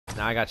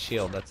Now I got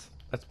shield. That's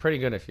pretty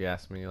good if you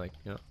ask me. Like,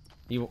 you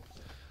know,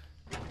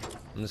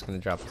 I'm just gonna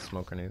drop the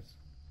smoke grenades.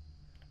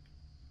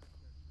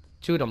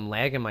 Dude, I'm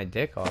lagging my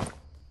dick off.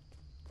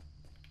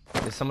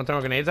 Is someone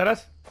throwing grenades at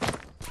us?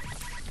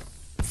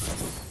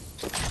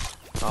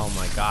 Oh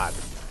my god.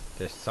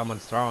 There's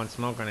someone's throwing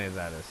smoke grenades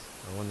at us.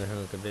 I wonder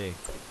who it could be.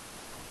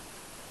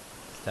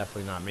 It's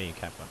definitely not me,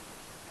 Kappa.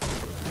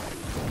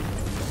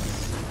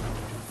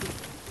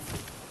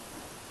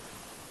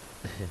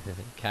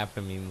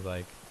 Kappa means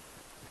like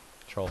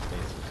troll face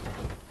or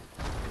something.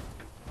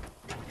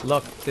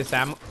 Look, this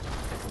ammo.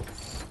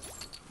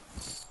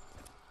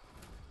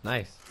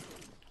 Nice.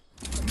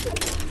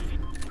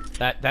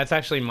 That's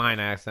actually mine.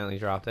 I accidentally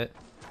dropped it.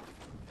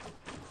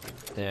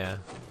 Yeah.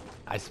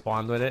 I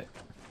spawned with it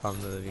from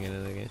the beginning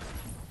of the game.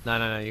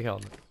 No, you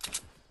held it.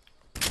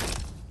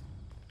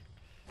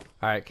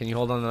 Alright, can you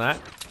hold on to that?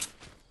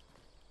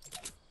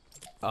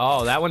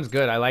 Oh, that one's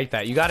good. I like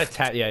that. You gotta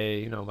tap. Yeah,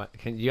 you know, but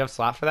can you have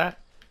slot for that?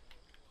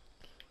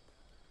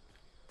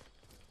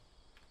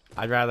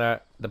 I'd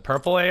rather the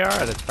purple AR.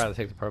 I'd rather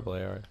take the purple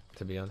AR,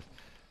 to be honest.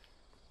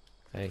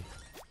 Hey.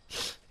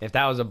 If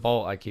that was a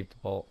bolt, I'd keep the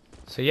bolt.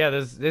 So yeah,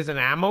 there's an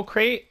ammo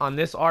crate on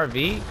this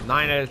RV.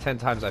 9 out of 10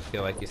 times I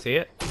feel like. You see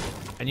it?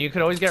 And you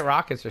could always get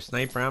rockets or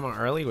sniper ammo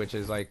early, which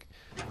is like...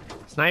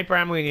 Sniper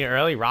ammo you need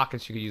early,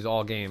 rockets you could use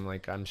all game.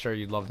 Like, I'm sure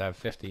you'd love to have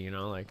 50, you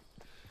know? Like...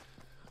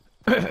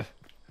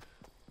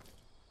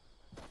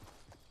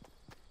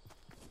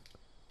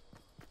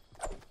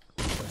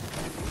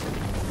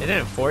 It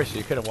didn't force you.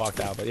 You could have walked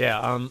out. But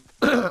yeah,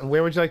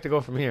 where would you like to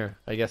go from here?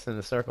 I guess in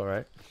the circle,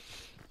 right?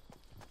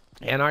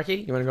 Anarchy?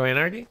 You want to go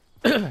anarchy?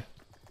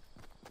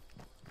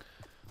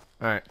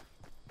 Alright.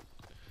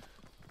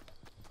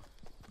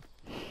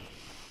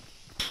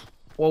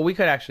 Well, we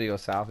could actually go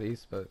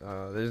southeast, but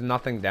there's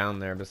nothing down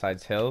there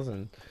besides hills,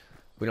 and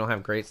we don't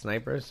have great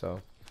snipers,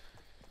 so...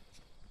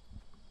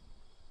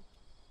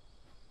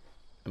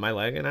 Am I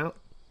lagging out?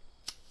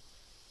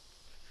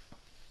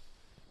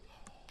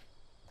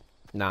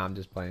 Nah, I'm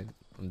just playing.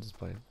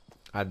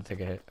 I had to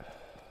take a hit.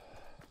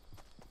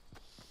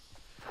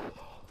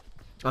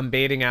 I'm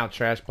baiting out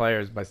trash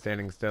players by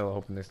standing still,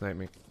 hoping they snipe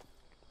me.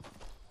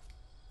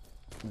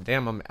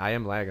 Damn, I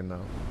am lagging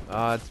though.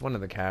 It's one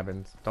of the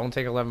cabins. Don't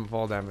take 11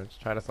 fall damage.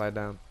 Try to slide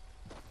down.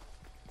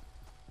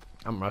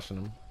 I'm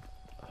rushing them.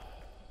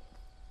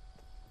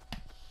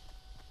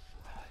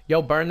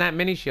 Yo, burn that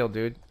mini shield,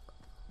 dude.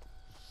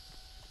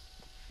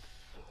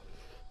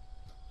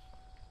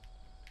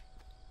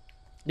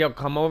 Yo,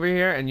 come over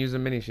here and use a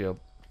mini shield.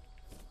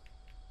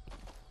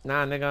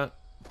 Nah, nigga.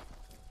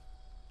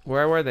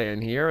 Where were they?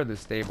 In here or the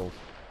stables?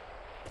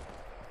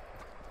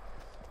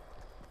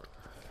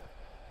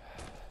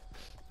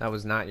 That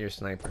was not your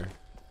sniper.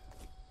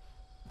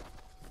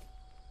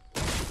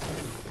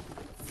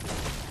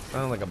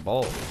 Sounded like a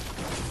bolt.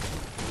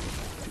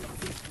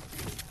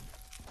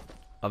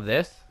 Of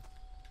this?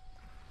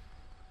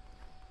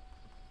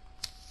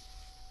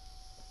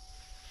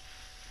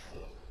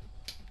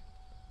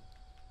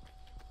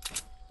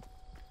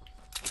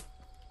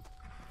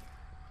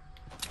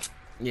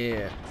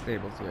 Yeah,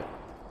 stables, yeah.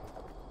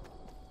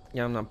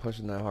 Yeah, I'm not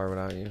pushing that hard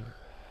without you.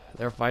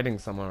 They're fighting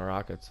someone on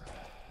rockets.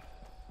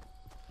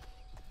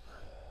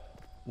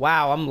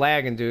 Wow, I'm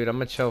lagging, dude. I'm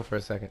gonna chill for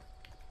a second.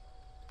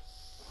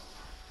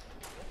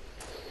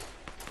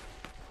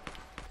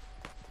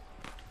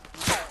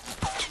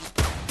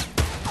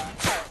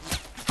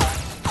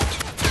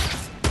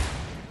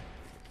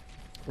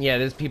 Yeah,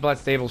 there's people at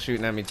stable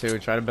shooting at me too.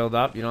 Try to build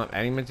up. You don't have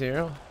any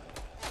material?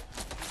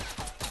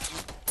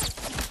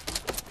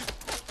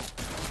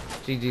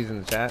 GG's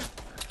in the chat.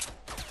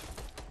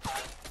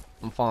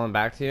 I'm falling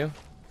back to you.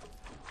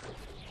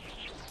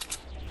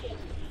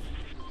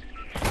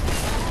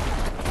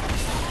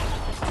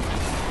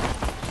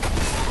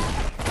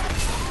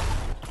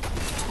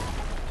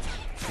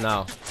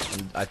 No,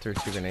 I threw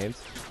 2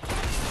 grenades.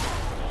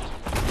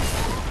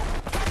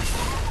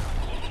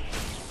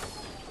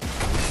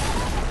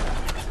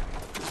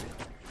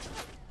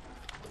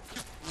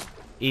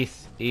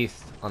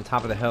 East, on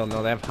top of the hill.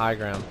 No, they have high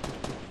ground.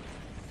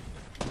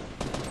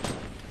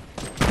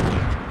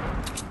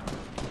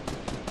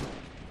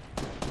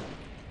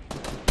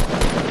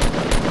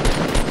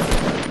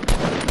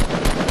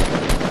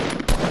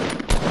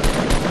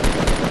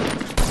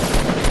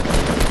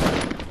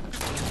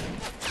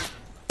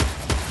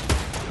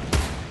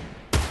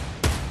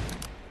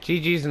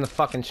 GG's in the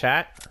fucking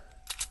chat.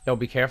 Yo,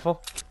 be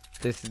careful.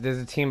 There's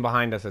a team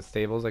behind us at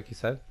stables, like you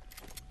said.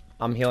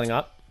 I'm healing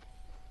up.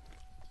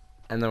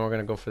 And then we're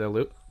gonna go for the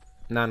loot.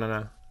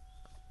 No.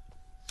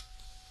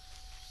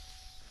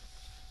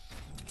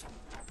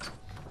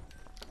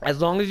 As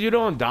long as you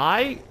don't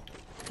die,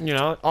 you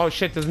know. Oh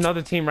shit, there's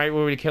another team right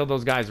where we killed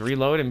those guys.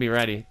 Reload and be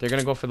ready. They're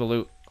gonna go for the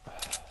loot.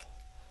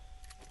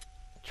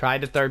 Try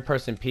the third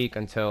person peek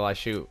until I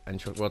shoot.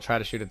 And we'll try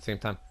to shoot at the same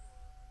time.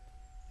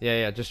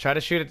 Yeah, just try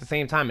to shoot at the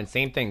same time. And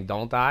same thing,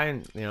 don't die,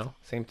 and you know,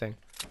 same thing.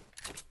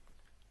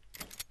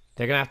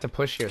 They're gonna have to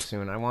push here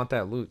soon. I want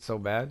that loot so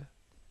bad.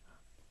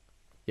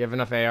 You have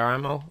enough AR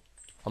ammo?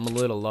 I'm a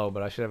little low,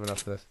 but I should have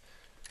enough of this.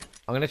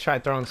 I'm gonna try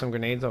throwing some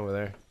grenades over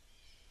there.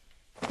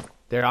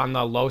 They're on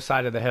the low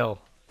side of the hill.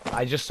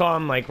 I just saw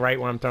them like right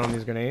where I'm throwing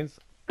these grenades.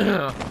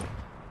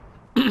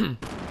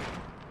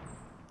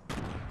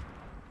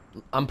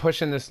 I'm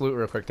pushing this loot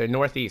real quick. They're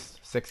northeast,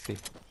 60,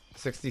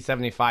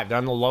 75. They're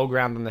on the low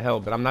ground on the hill,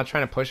 but I'm not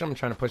trying to push them. I'm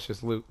trying to push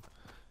this loot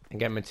and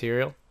get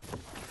material.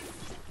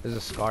 There's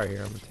a scar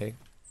here I'm gonna take.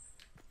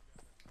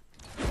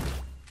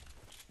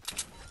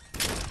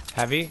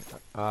 Heavy?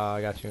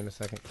 I got you in a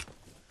second.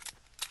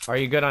 Are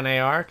you good on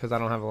AR? Because I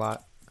don't have a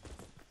lot.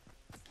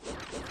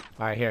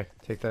 Alright, here.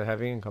 Take the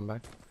heavy and come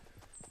back.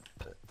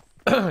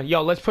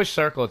 Yo, let's push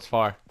circle. It's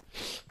far.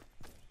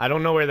 I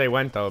don't know where they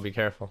went, though. Be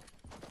careful.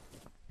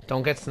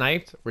 Don't get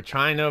sniped. We're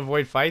trying to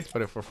avoid fights,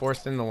 but if we're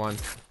forced into one...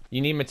 You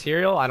need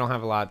material? I don't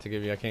have a lot to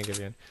give you. I can't give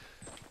you any.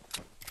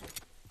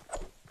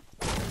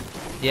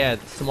 Yeah,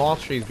 small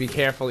trees. Be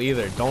careful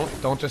either.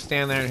 Don't just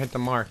stand there and hit the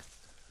mark.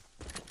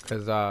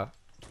 Because,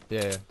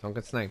 yeah, don't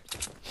get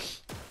sniped.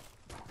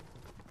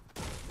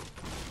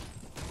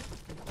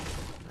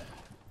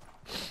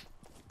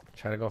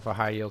 Try to go for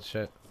high yield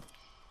shit.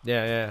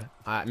 Yeah.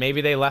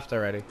 Maybe they left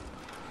already.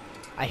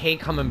 I hate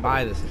coming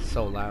by this. It's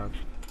so loud.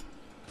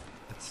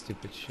 That's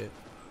stupid shit.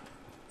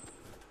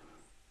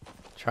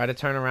 Try to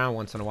turn around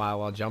once in a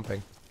while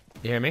jumping.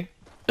 You hear me?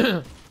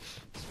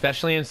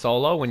 Especially in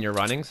solo when you're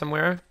running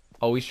somewhere.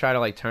 Always try to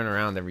like turn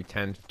around every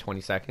 10,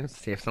 20 seconds.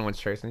 See if someone's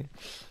chasing you.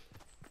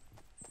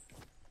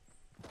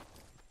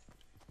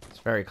 It's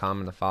very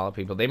common to follow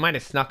people. They might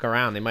have snuck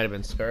around. They might have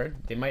been scared.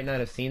 They might not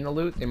have seen the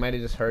loot. They might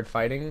have just heard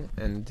fighting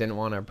and didn't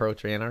want to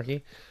approach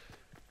anarchy.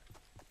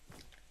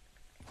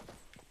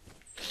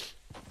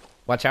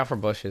 Watch out for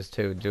bushes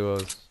too.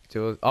 Duos.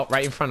 Oh,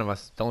 right in front of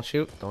us. Don't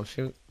shoot.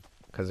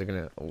 Because they're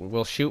gonna...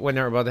 We'll shoot when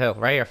they're above the hill.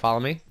 Right here. Follow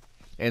me.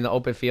 In the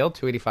open field.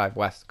 285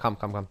 west.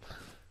 Come.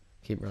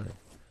 Keep running.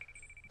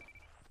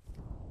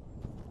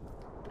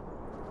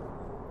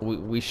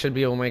 We should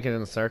be able to make it in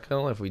the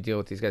circle if we deal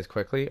with these guys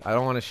quickly. I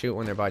don't want to shoot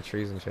when they're by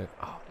trees and shit.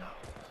 Oh, no.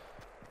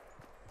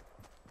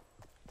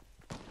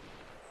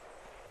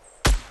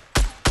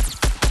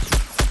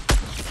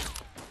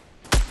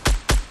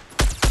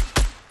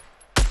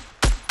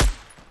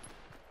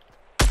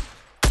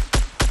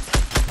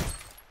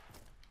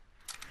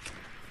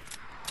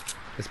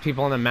 There's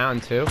people on the mountain,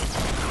 too.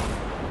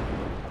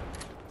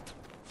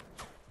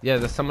 Yeah,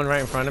 there's someone right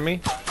in front of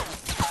me.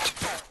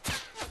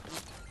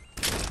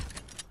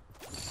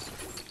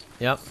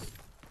 Yep.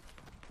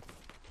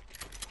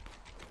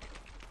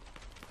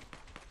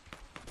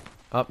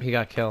 Oh, he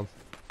got killed.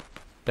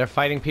 They're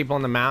fighting people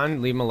on the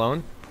mountain. Leave them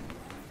alone.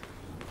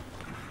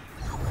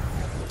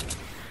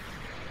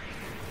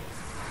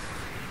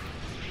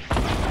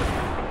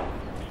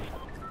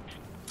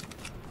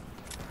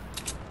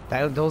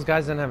 Those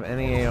guys didn't have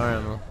any AR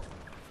ammo.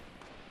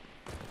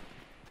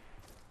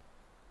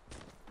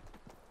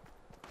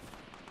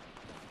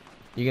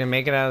 You gonna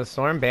make it out of the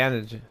storm?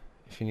 Bandage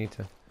if you need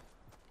to.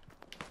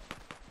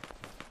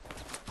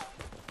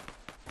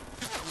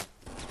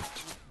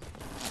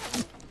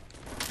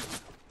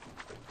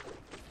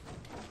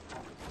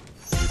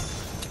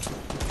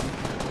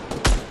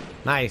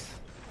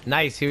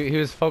 Nice. He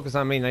was focused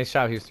on me. Nice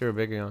shot. He was through a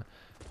big one.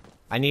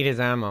 I need his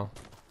ammo.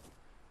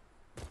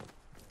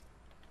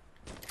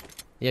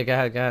 Yeah, go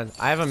ahead.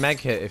 I have a med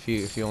kit if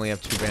you only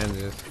have 2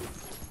 bandages.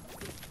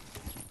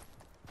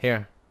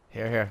 Here.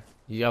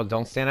 Yo,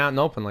 don't stand out and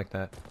open like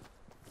that.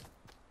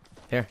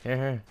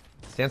 Here.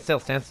 Stand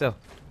still.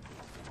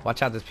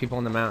 Watch out, there's people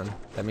on the mountain.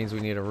 That means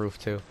we need a roof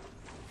too.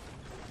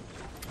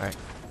 Alright.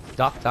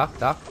 Duck.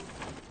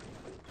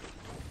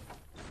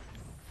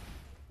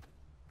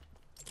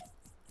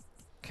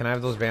 Can I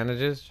have those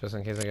bandages just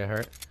in case I get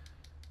hurt?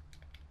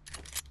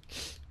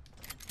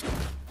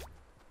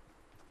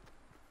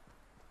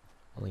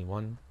 Only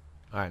one.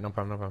 Alright, no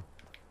problem.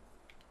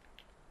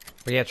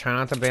 But yeah, try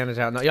not to bandage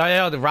out. No,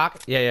 yo, the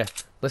rock. Yeah.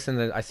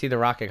 Listen, I see the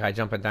rocket guy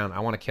jumping down. I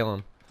want to kill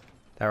him.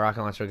 That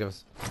rocket launcher will give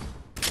us.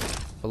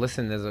 But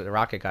listen, there's a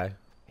rocket guy.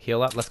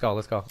 Heal up. Let's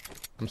go.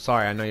 I'm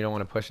sorry. I know you don't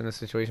want to push in this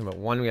situation, but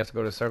 1, we have to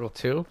go to circle.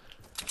 2,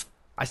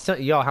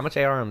 yo, how much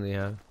ARM do you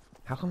have?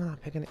 How come I'm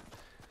not picking it?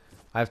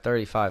 I have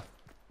 35.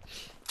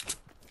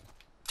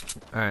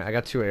 Alright, I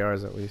got 2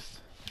 ARs at least.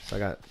 So I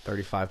got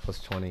 35 plus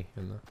 20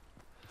 in the...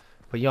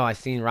 But yo, I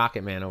seen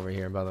Rocket Man over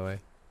here, by the way.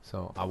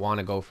 So I want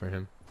to go for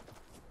him.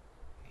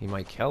 He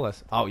might kill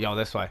us. Oh, yo,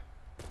 this way.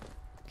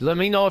 Let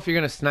me know if you're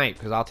going to snipe,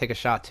 because I'll take a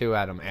shot too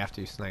at him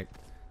after you snipe.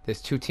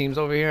 There's 2 teams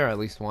over here, or at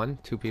least 1.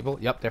 2 people.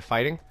 Yep, they're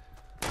fighting.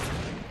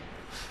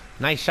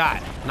 Nice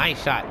shot.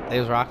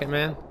 There's Rocket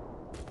Man.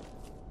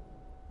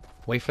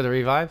 Wait for the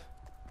revive.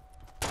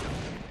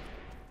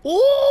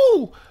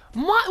 Ooh!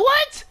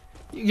 What?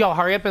 Yo,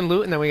 hurry up and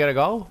loot, and then we gotta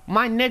go.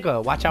 My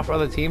nigga. Watch out for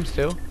other teams,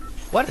 too.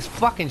 What is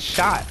fucking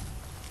shot?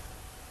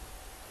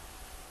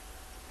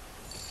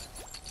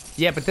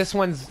 Yeah, but this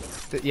one's...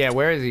 Yeah,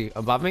 where is he?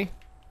 Above me?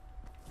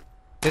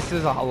 This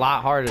is a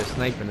lot harder to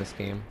snipe in this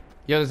game.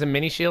 Yo, there's a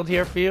mini shield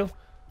here for you.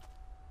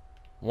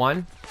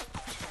 1.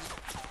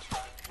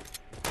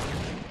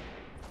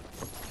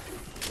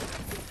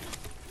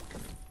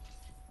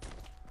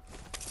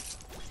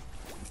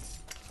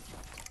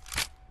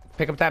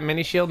 Pick up that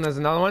mini shield and there's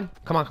another one.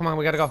 Come on, come on,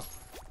 we gotta go.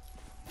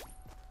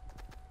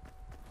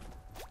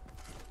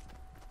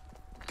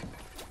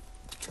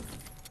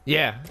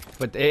 Yeah,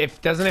 but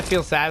doesn't it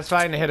feel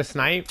satisfying to hit a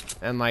snipe?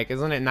 And like,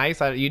 isn't it nice?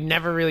 You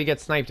never really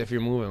get sniped if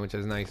you're moving, which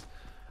is nice.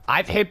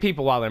 I've hit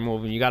people while they're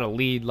moving. You gotta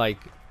lead like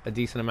a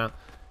decent amount.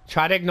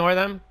 Try to ignore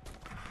them.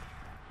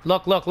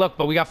 Look, look, look,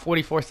 but we got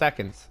 44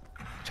 seconds.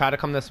 Try to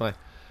come this way.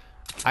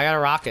 I got a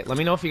rocket. Let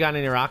me know if you got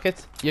any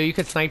rockets. Yo, you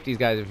could snipe these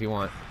guys if you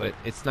want, but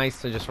it's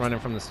nice to just run in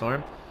from the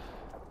storm.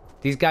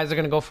 These guys are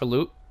gonna go for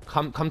loot.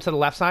 Come to the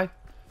left side.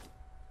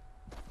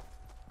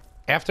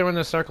 After we're in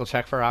the circle,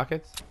 check for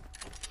rockets.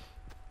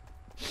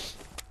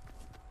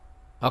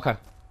 Okay.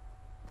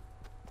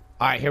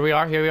 Alright, here we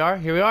are, here we are,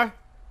 here we are.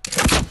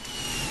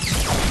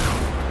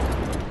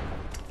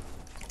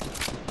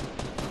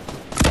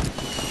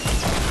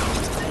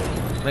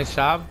 Nice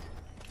job.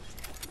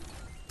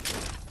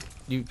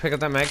 You pick up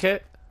that med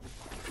kit?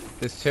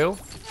 There's two.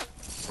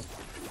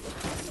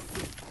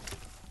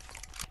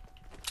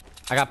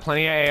 I got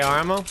plenty of AR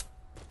ammo.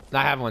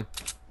 I have one.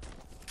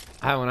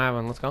 I have one, I have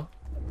one. Let's go.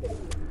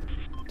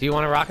 Do you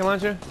want a rocket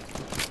launcher?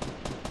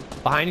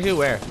 Behind you?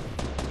 Where?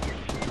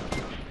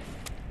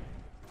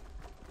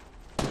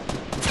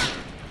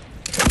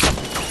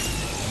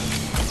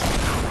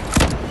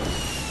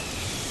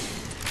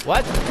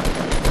 What?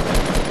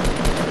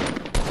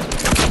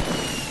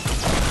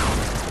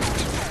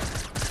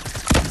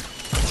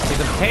 He's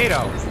a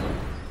potato.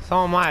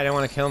 So am I. I didn't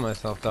want to kill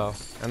myself though.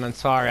 And then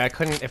sorry, I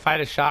couldn't. If I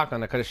had a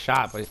shotgun, I could have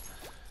shot. But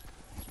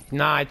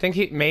nah, I think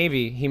he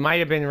might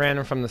have been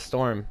random from the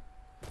storm.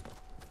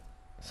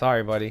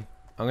 Sorry, buddy.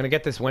 I'm gonna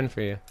get this win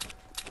for you.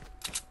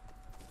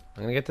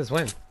 I'm gonna get this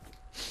win.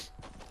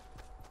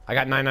 I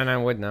got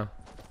 999 wood now.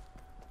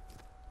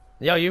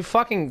 Yo, you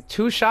fucking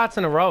 2 shots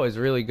in a row is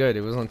really good.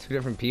 It was on 2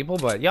 different people,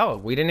 but yo,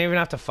 we didn't even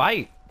have to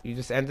fight. You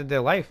just ended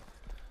their life.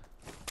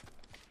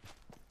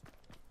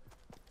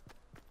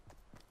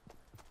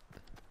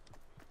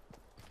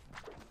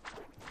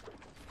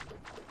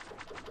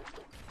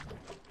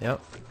 Yep.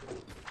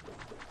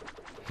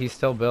 He's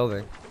still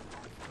building.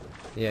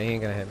 Yeah, he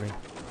ain't gonna hit me. Do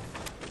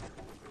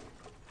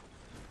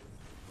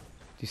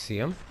you see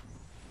him?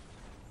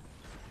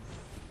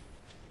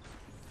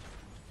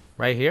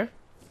 Right here?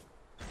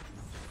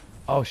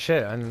 Oh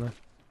shit, I don't know.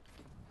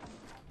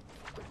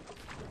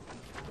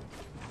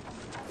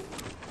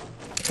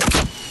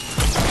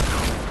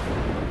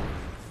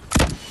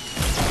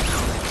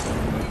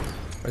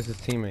 Where's his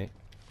teammate?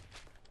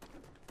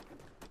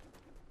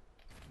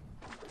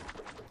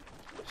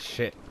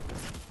 Shit.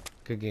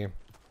 Good game.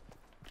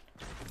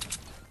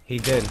 He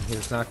did. He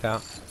was knocked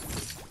out.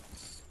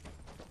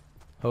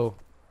 Oh.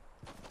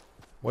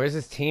 Where's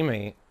his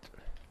teammate?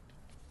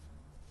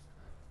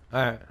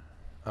 Alright.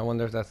 I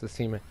wonder if that's his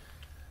teammate.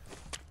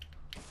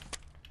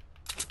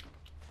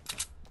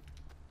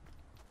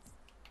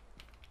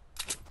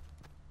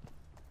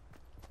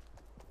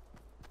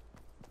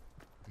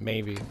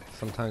 Maybe.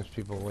 Sometimes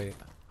people wait.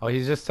 Oh,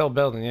 he's just still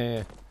building. Yeah,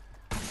 yeah.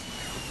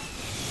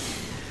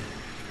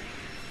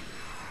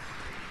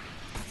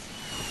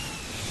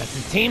 That's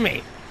his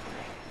teammate.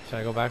 Should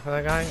I go back for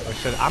that guy? Or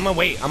should I'm gonna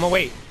wait. I'm gonna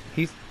wait.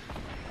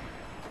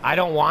 I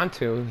don't want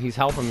to. He's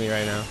helping me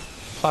right now.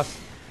 Plus,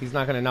 he's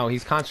not gonna know.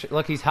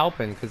 Look, he's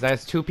helping because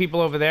there's 2 people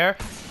over there.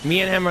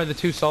 Me and him are the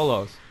 2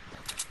 solos.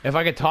 If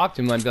I could talk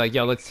to him, I'd be like,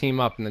 yo, let's team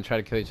up and then try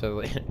to kill each other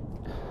later.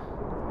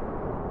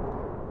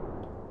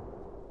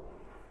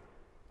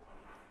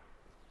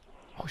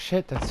 Oh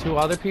shit, that's 2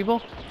 other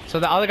people? So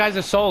the other guys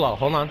are solo.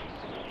 Hold on.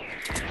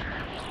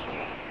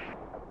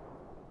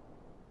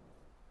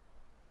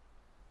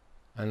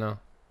 I know.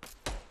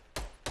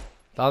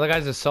 The other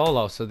guys are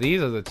solo, so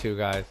these are the 2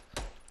 guys.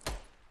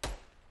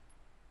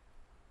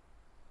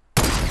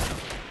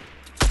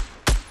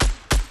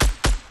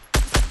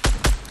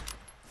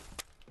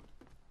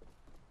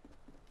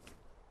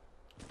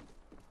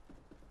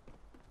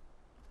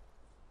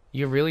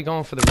 You're really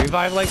going for the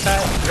revive like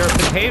that? You're a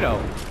potato.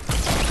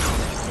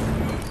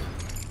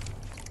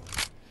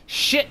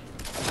 Shit!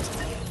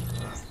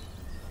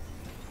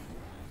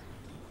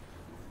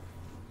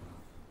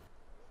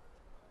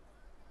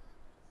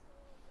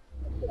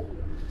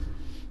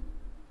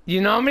 You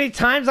know how many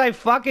times I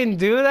fucking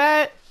do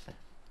that?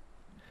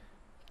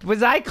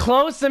 Was I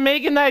close to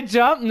making that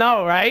jump?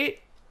 No, right?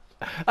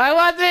 I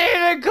wasn't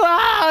even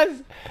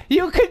close!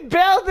 You could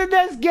build in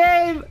this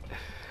game!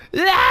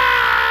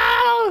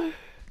 No!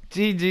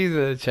 GG's in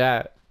the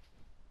chat.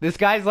 This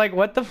guy's like,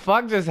 what the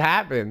fuck just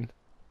happened?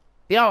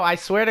 Yo, I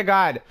swear to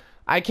God,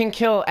 I can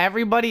kill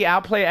everybody,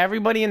 outplay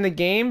everybody in the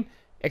game,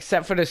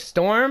 except for the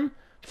storm,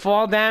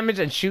 fall damage,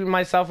 and shooting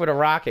myself with a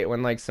rocket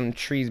when like some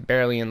tree's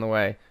barely in the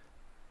way.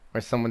 Or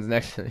someone's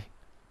next to me.